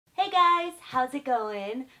guys, how's it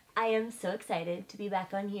going? I am so excited to be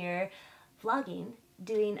back on here vlogging,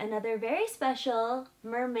 doing another very special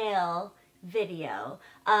mermaid video.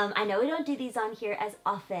 I know we don't do these on here as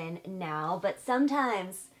often now, but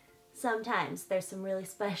sometimes there's some really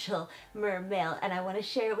special mermaid and I want to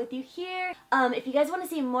share it with you here. If you guys want to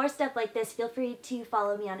see more stuff like this, feel free to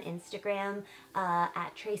follow me on Instagram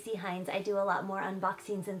at TraciHinesMusic. I do a lot more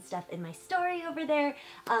unboxings and stuff in my story over there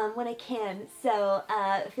when I can, so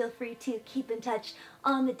feel free to keep in touch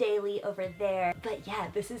on the daily over there. But yeah,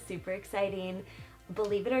 this is super exciting.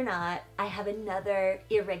 Believe it or not, I have another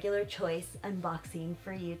Irregular Choice unboxing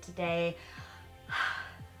for you today.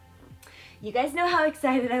 You guys know how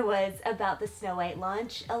excited I was about the Snow White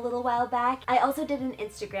launch a little while back. I also did an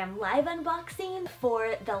Instagram live unboxing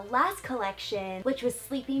for the last collection, which was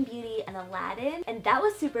Sleeping Beauty and Aladdin, and that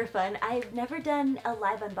was super fun. I've never done a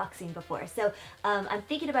live unboxing before, so I'm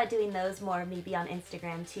thinking about doing those more maybe on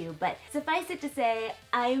Instagram too, but suffice it to say,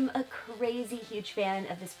 I'm a crazy huge fan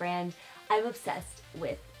of this brand. I'm obsessed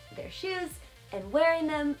with their shoes and wearing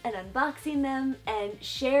them and unboxing them and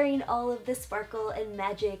sharing all of the sparkle and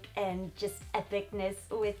magic and just epicness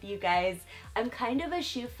with you guys. I'm kind of a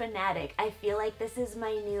shoe fanatic. I feel like this is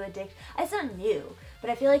my new addiction. It's not new, but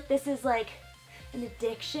I feel like this is like an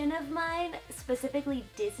addiction of mine, specifically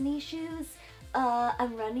Disney shoes.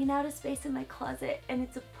 I'm running out of space in my closet and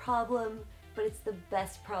it's a problem, but it's the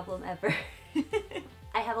best problem ever.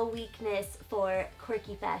 I have a weakness for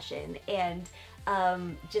quirky fashion and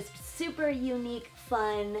just super unique,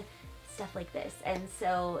 fun stuff like this, and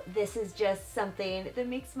so this is just something that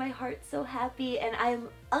makes my heart so happy, and I'm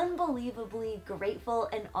unbelievably grateful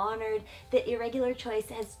and honored that Irregular Choice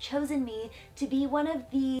has chosen me to be one of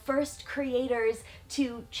the first creators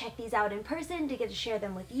to check these out in person, to get to share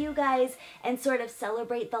them with you guys and sort of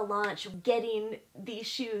celebrate the launch, getting these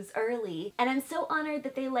shoes early. And I'm so honored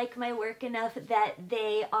that they like my work enough that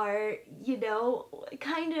they are, you know,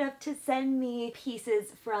 kind enough to send me pieces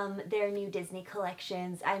from their new Disney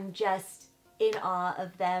collections. I'm just in awe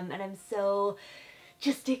of them, and I'm so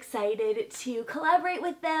just excited to collaborate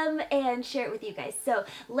with them and share it with you guys. So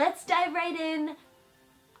let's dive right in.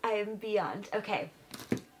 I am beyond. Okay,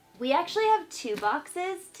 we actually have 2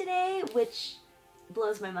 boxes today, which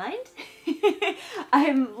blows my mind.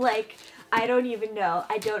 I'm like, I don't even know.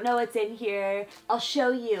 I don't know what's in here. I'll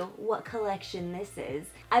show you what collection this is.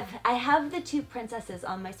 I have the 2 princesses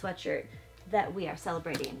on my sweatshirt that we are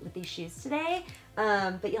celebrating with these shoes today,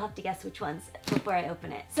 but you'll have to guess which ones before I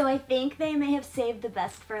open it. So I think they may have saved the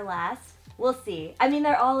best for last. We'll see. I mean,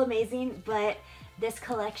 they're all amazing, but this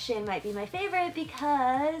collection might be my favorite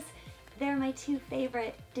because they're my 2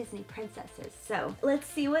 favorite Disney princesses. So let's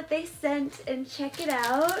see what they sent and check it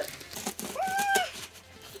out.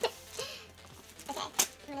 Okay,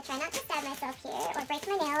 I'm gonna try not to stab myself here or break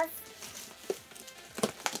my nails.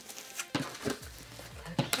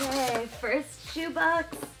 Okay, first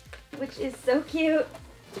shoebox, which is so cute.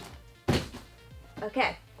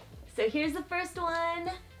 Okay, so here's the first one.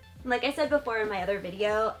 Like I said before in my other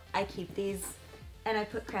video, I keep these and I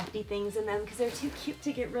put crafty things in them because they're too cute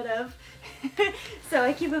to get rid of. So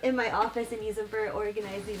I keep them in my office and use them for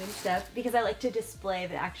organizing and stuff because I like to display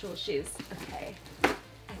the actual shoes. Okay,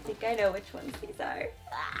 I think I know which ones these are.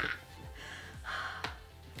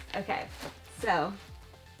 Okay, so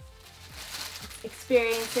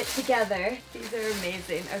experience it together. These are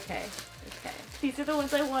amazing. Okay, okay. These are the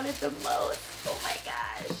ones I wanted the most. Oh my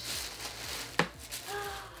gosh.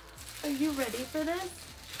 Are you ready for this?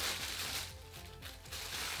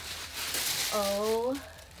 Oh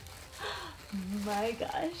my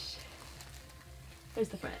gosh. There's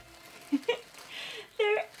the front.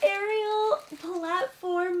 They're Ariel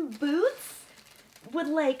platform boots with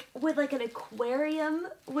like an aquarium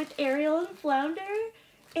with Ariel and Flounder,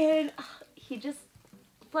 and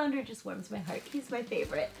Flounder just warms my heart. He's my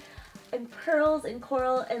favorite. And pearls and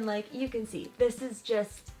coral, and like you can see, this is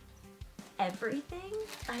just everything.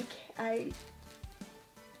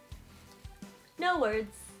 No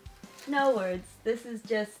words. No words. This is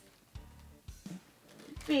just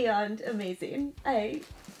beyond amazing. The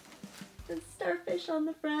starfish on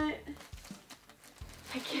the front.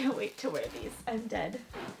 I can't wait to wear these. I'm dead.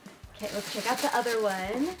 Okay, let's check out the other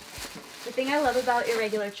one. The thing I love about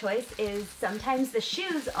Irregular Choice is sometimes the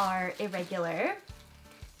shoes are irregular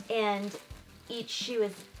and each shoe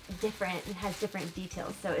is different and has different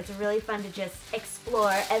details, so it's really fun to just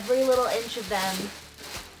explore every little inch of them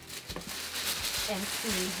and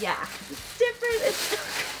see, yeah, it's different. It's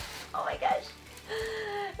oh my gosh.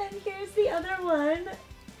 And here's the other one.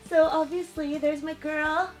 So obviously there's my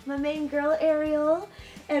girl, my main girl Ariel,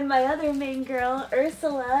 and my other main girl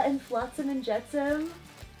Ursula and Flotsam and Jetsam.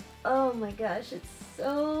 Oh my gosh, it's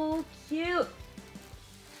so cute.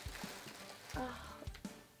 Oh,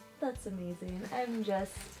 that's amazing.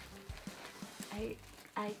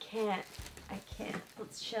 I can't.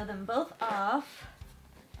 Let's show them both off.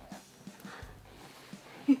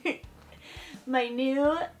 My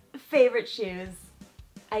new favorite shoes.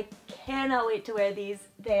 I cannot wait to wear these.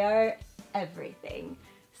 They are everything.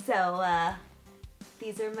 So,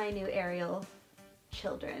 these are my new Ariel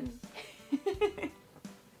children.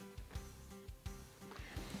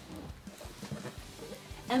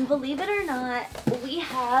 And believe it or not, we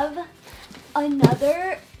have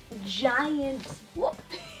another giant,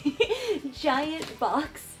 giant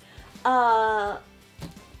box.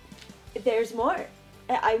 There's more.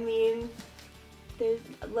 I mean,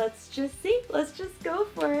 let's just see. Let's just go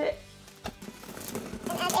for it.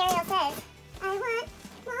 And as Ariel says, I want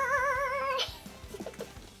more.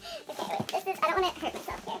 Okay, wait, this is, I don't want to hurt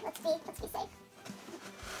myself here. Let's be safe.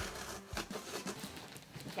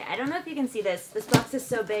 Okay, I don't know if you can see this. This box is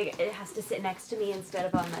so big, it has to sit next to me instead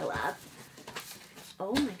of on my lap.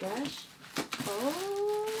 Oh my gosh.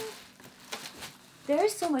 Oh.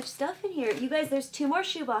 There's so much stuff in here. You guys, there's 2 more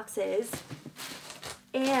shoe boxes.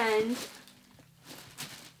 And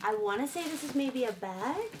I want to say this is maybe a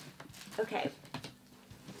bag. Okay.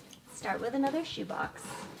 Start with another shoe box.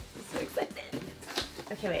 I'm so excited.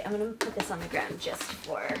 Okay, wait, I'm going to put this on the ground just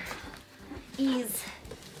for ease.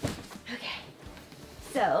 Okay.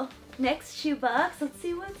 So, next shoe box. Let's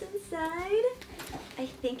see what's inside. I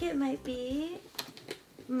think it might be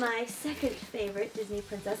my second favorite Disney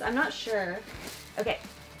princess. I'm not sure. Okay.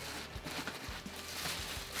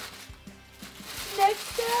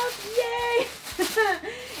 Next up, yay!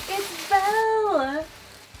 It's Belle!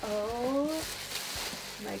 Oh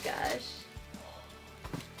my gosh.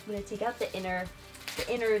 I'm gonna take out the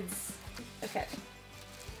innards. Okay.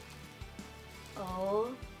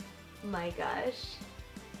 Oh my gosh.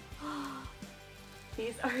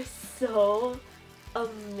 These are so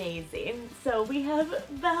amazing. So we have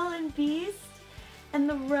Belle and Beast and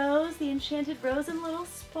the rose, the enchanted rose and little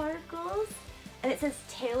sparkles. And it says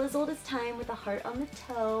tale as old as time with a heart on the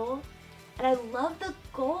toe. And I love the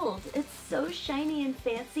gold. It's so shiny and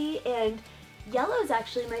fancy, and yellow is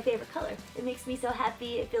actually my favorite color. It makes me so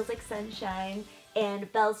happy. It feels like sunshine.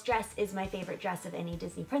 And Belle's dress is my favorite dress of any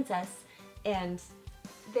Disney princess. And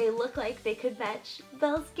they look like they could match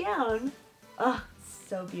Belle's gown. Oh,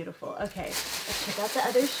 so beautiful. Okay, let's check out the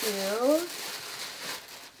other shoe.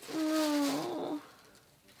 Oh.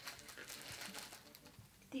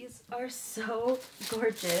 These are so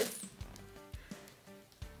gorgeous.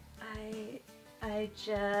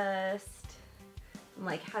 I'm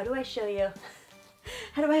like, how do I show you?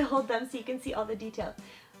 How do I hold them so you can see all the detail?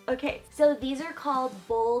 Okay, so these are called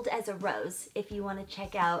Bold as a Rose, if you want to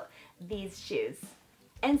check out these shoes.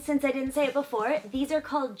 And since I didn't say it before, these are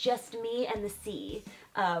called Just Me and the Sea.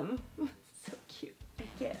 So cute. I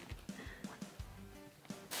can't.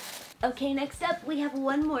 Okay, next up we have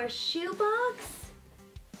one more shoe box.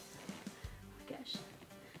 Oh my gosh,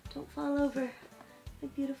 don't fall over my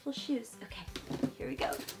beautiful shoes. Okay, here we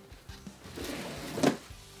go.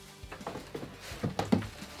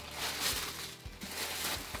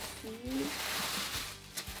 See?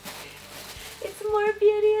 It's more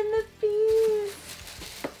Beauty and the Beast.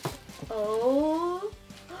 Oh.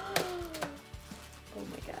 Oh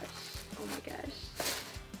my gosh. Oh my gosh.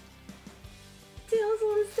 Tails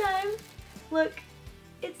all this time. Look,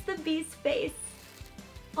 it's the Beast face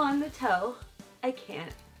on the toe. I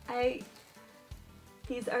can't.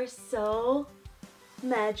 These are so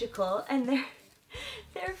magical, and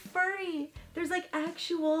they're furry. There's like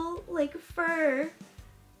actual like fur.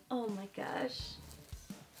 Oh my gosh.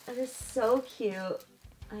 That is so cute.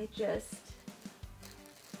 I just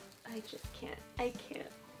can't. I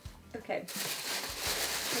can't. Okay.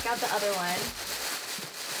 Check out the other one.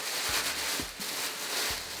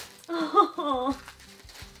 Oh.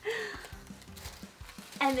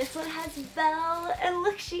 And this one has Belle, and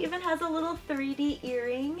look, she even has a little 3D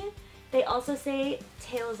earring. They also say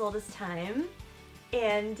tale as old as time,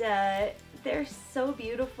 and they're so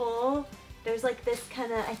beautiful. There's like this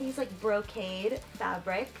kind of, I think it's like brocade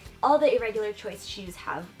fabric. All the Irregular Choice shoes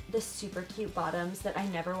have the super cute bottoms that I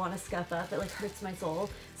never want to scuff up. It like hurts my soul.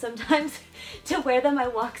 Sometimes to wear them I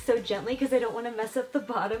walk so gently because I don't want to mess up the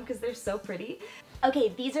bottom because they're so pretty. Okay,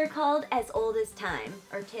 these are called As Old as Time,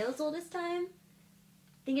 or Tale as Old as Time.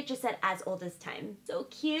 I think it just said As Old as Time. So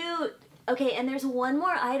cute. Okay, and there's one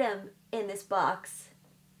more item in this box.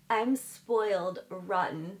 I'm spoiled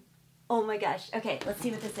rotten. Oh my gosh. Okay, let's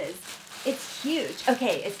see what this is. It's huge.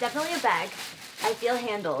 Okay, it's definitely a bag. I feel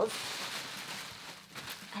handles.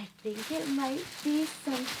 I think it might be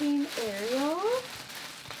something Ariel.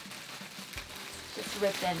 Just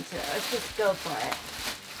rip into it. Let's just go for it.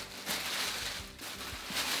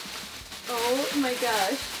 Oh my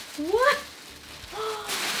gosh. What?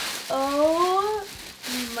 Oh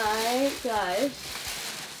my gosh.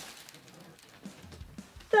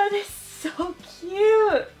 That is so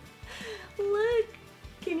cute. Look.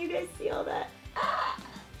 Can you guys see all that? Ah,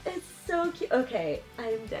 it's so cute. Okay,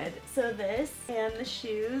 I'm dead. So this and the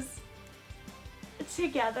shoes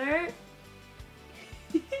together.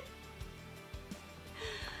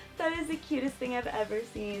 That is the cutest thing I've ever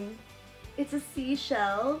seen. It's a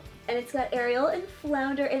seashell, and it's got Ariel and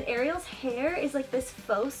Flounder, and Ariel's hair is like this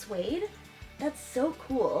faux suede. That's so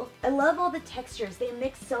cool. I love all the textures. They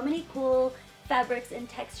mix so many cool fabrics and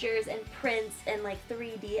textures and prints and like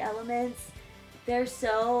 3D elements. They're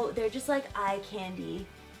just like eye candy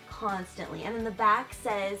constantly. And then the back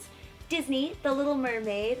says Disney, the Little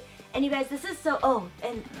Mermaid. And you guys, this is so, oh,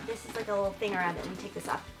 and this is like a little thing around it. Let me take this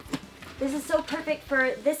off. This is so perfect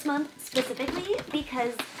for this month specifically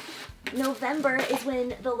because November is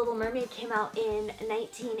when The Little Mermaid came out in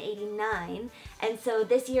 1989, and so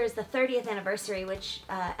this year is the 30th anniversary, which,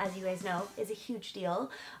 as you guys know, is a huge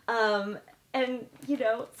deal. And, you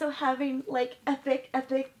know, so having, like, epic,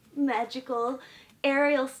 magical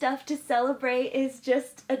Ariel stuff to celebrate is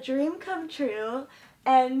just a dream come true.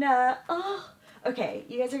 And, oh, okay,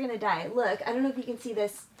 you guys are gonna die. Look, I don't know if you can see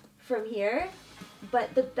this from here,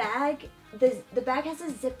 but the bag has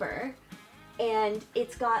a zipper, and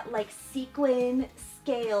it's got like sequin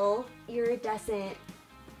scale iridescent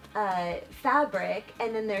fabric,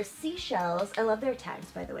 and then there's seashells. I love their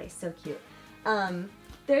tags, by the way, so cute.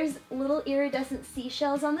 There's little iridescent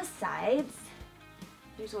seashells on the sides.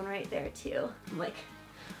 There's one right there too.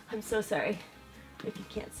 I'm so sorry if you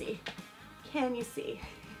can't see. Can you see?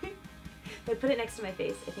 If I put it next to my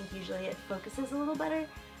face, I think usually it focuses a little better.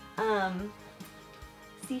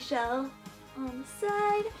 Seashell on the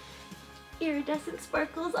side, iridescent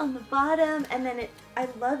sparkles on the bottom, and then I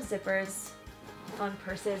love zippers on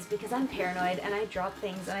purses because I'm paranoid and I drop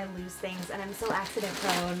things and I lose things and I'm so accident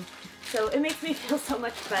prone. So it makes me feel so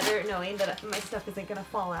much better knowing that my stuff isn't gonna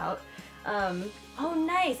fall out. Oh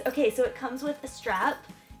nice! Okay, so it comes with a strap.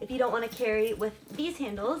 If you don't want to carry with these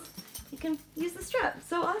handles, you can use the strap.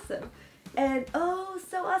 So awesome. And oh,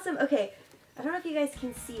 so awesome. Okay, I don't know if you guys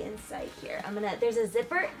can see inside here. There's a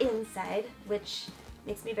zipper inside, which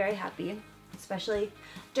makes me very happy, especially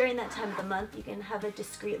during that time of the month. You can have a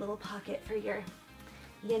discreet little pocket for your,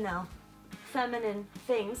 you know, feminine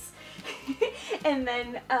things. And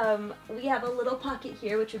then we have a little pocket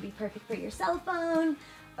here, which would be perfect for your cell phone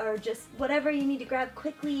or just whatever you need to grab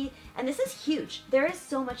quickly. And this is huge. There is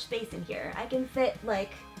so much space in here. I can fit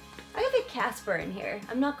Casper in here.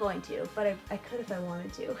 I'm not going to, but I could if I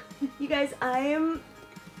wanted to. You guys, I'm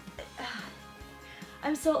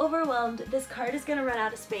so overwhelmed. This card is gonna run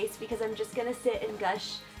out of space because I'm just gonna sit and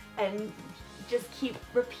gush and just keep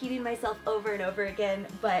repeating myself over and over again.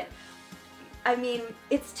 But I mean,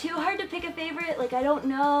 it's too hard to pick a favorite. Like, I don't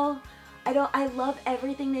know. I love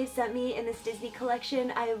everything they've sent me in this Disney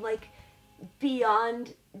collection. I'm like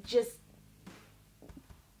beyond just,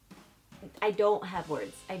 I don't have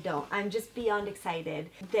words. I don't. I'm just beyond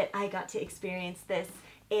excited that I got to experience this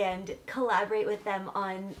and collaborate with them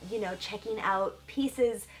on, you know, checking out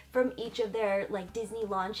pieces from each of their like Disney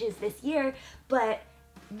launches this year. But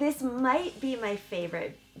this might be my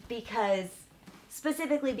favorite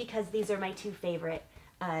specifically because these are my two favorite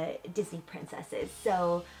Disney princesses.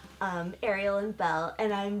 So Ariel and Belle,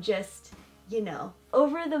 and I'm just, you know,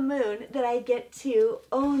 over the moon that I get to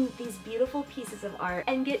own these beautiful pieces of art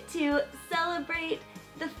and get to celebrate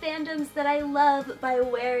the fandoms that I love by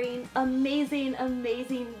wearing amazing,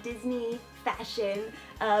 amazing Disney fashion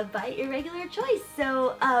by Irregular Choice.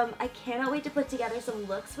 So I cannot wait to put together some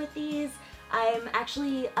looks with these. I'm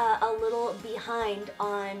actually a little behind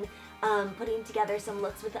on putting together some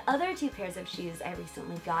looks with the other two pairs of shoes I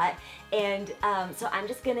recently got, and so I'm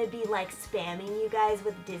just gonna be like spamming you guys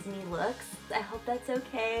with Disney looks. I hope that's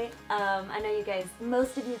okay. I know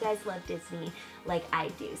most of you guys love Disney like I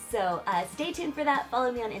do, so stay tuned for that.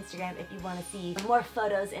 Follow me on Instagram if you want to see more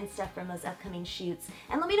photos and stuff from those upcoming shoots,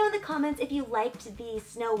 and let me know in the comments if you liked the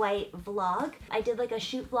Snow White vlog. I did like a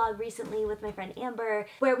shoot vlog recently with my friend Amber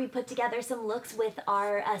where we put together some looks with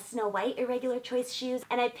our Snow White Irregular Choice shoes,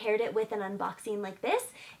 and I paired it with an unboxing like this.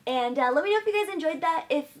 And let me know if you guys enjoyed that,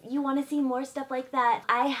 if you want to see more stuff like that.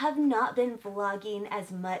 I have not been vlogging as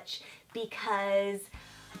much because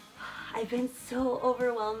I've been so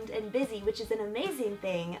overwhelmed and busy, which is an amazing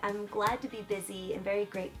thing. I'm glad to be busy and very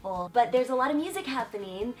grateful. But there's a lot of music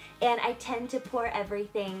happening, and I tend to pour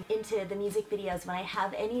everything into the music videos when I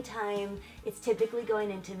have any time. It's typically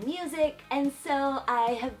going into music, and so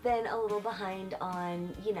I have been a little behind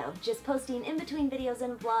on, you know, just posting in between videos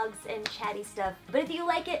and vlogs and chatty stuff. But if you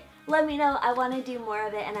like it, let me know. I want to do more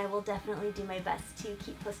of it, and I will definitely do my best to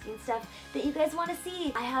keep posting stuff that you guys want to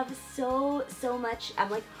see. I have so much. I'm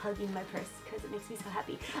like hugging my purse because it makes me so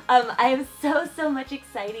happy. I have so much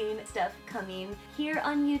exciting stuff coming here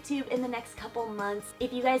on YouTube in the next couple months.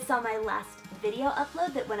 If you guys saw my last video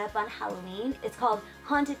upload that went up on Halloween, it's called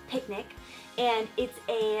Haunted Picnic, and it's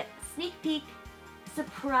a sneak peek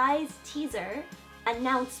surprise teaser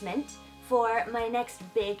announcement for my next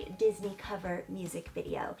big Disney cover music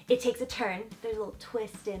video. It takes a turn. There's a little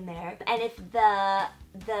twist in there. And if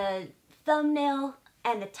the thumbnail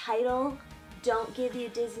and the title don't give you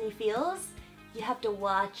Disney feels, you have to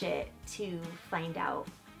watch it to find out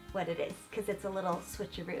what it is, because it's a little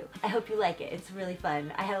switcheroo. I hope you like it. It's really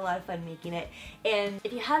fun. I had a lot of fun making it. And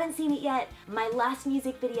if you haven't seen it yet, my last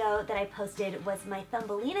music video that I posted was my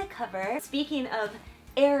Thumbelina cover. Speaking of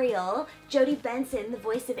Ariel, Jodie Benson, the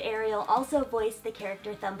voice of Ariel, also voiced the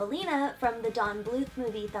character Thumbelina from the Don Bluth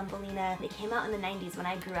movie Thumbelina. It came out in the 90s when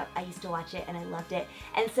I grew up. I used to watch it and I loved it.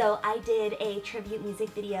 And so I did a tribute music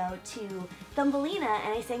video to Thumbelina,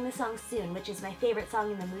 and I sang the song Soon, which is my favorite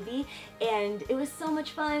song in the movie. And it was so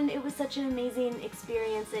much fun. It was such an amazing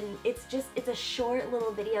experience, and it's a short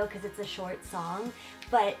little video because it's a short song,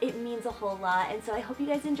 but it means a whole lot. And so I hope you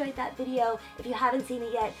guys enjoyed that video. If you haven't seen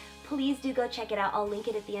it yet, please do go check it out. I'll link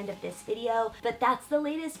it at the end of this video. But that's the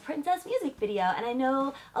latest princess music video, and I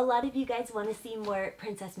know a lot of you guys want to see more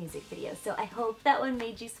princess music videos, so I hope that one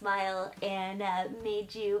made you smile and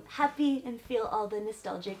made you happy and feel all the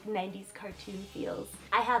nostalgic 90s cartoon feels.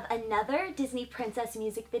 I have another Disney princess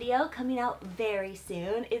music video coming out very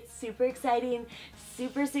soon. It's super exciting,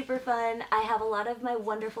 super fun. I have a lot of my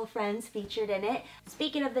wonderful friends featured in it.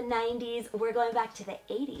 Speaking of the 90s, we're going back to the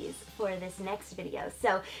 80s for this next video,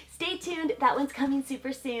 so stay tuned. That one's coming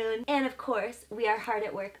super soon. And of course, we are hard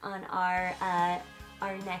at work on our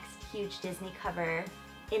next huge Disney cover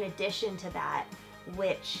in addition to that,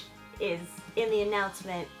 which is in the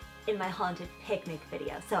announcement in my Haunted Picnic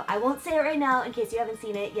video. So I won't say it right now in case you haven't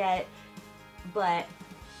seen it yet, but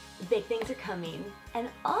big things are coming. And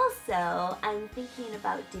also, I'm thinking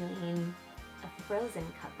about doing a Frozen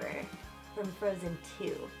cover from Frozen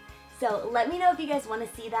 2. So let me know if you guys want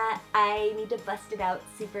to see that. I need to bust it out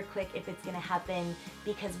super quick if it's gonna happen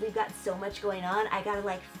because we've got so much going on. I gotta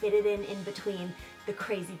like fit it in between the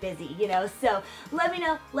crazy busy, you know? So let me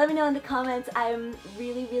know in the comments. I'm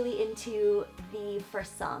really into the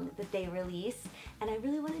first song that they released, and I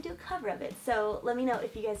really want to do a cover of it. So let me know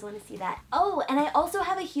if you guys want to see that. Oh, and I also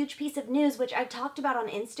have a huge piece of news, which I've talked about on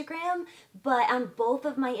Instagram, but on both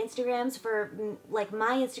of my Instagrams, for like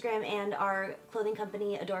my Instagram and our clothing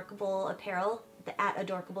company, Adorkable Apparel, at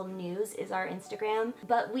Adorkable News is our Instagram.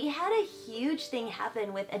 But we had a huge thing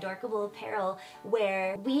happen with Adorkable Apparel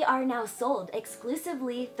where we are now sold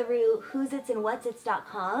exclusively through Whosits and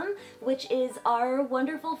Whatsits.com, which is our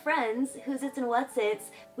wonderful friends, Whosits and Whatsits.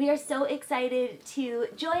 We are so excited to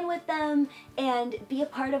join with them and be a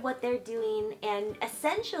part of what they're doing and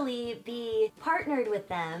essentially be partnered with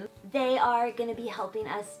them. They are going to be helping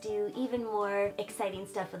us do even more exciting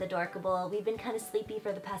stuff with Adorkable. We've been kind of sleepy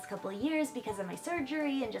for the past couple of years because of my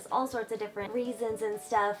surgery and just all sorts of different reasons and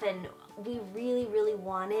stuff, and we really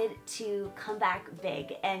wanted to come back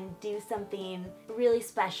big and do something really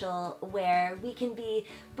special where we can be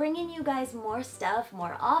bringing you guys more stuff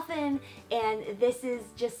more often, and this is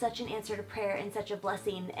just such an answer to prayer and such a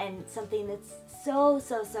blessing and something that's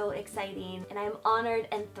so exciting, and I'm honored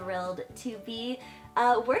and thrilled to be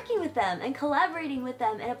working with them and collaborating with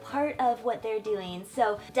them and a part of what they're doing.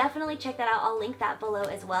 So definitely check that out. I'll link that below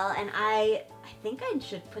as well. And I think I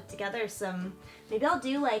should put together some, maybe I'll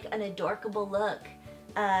do like an Adorkable look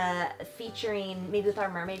featuring, maybe with our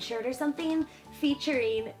mermaid shirt or something,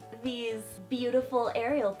 featuring these beautiful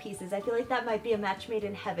Ariel pieces. I feel like that might be a match made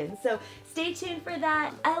in heaven. So stay tuned for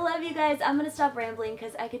that. I love you guys. I'm gonna stop rambling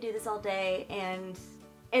because I could do this all day and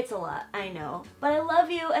it's a lot, I know. But I love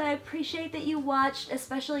you and I appreciate that you watched,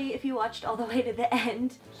 especially if you watched all the way to the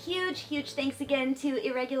end. Huge thanks again to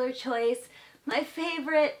Irregular Choice, my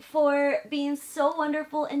favorite, for being so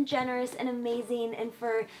wonderful and generous and amazing, and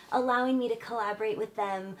for allowing me to collaborate with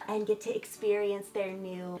them and get to experience their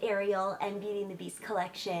new Ariel and Beauty and the Beast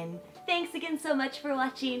collection. Thanks again so much for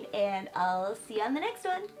watching, and I'll see you on the next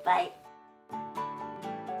one. Bye!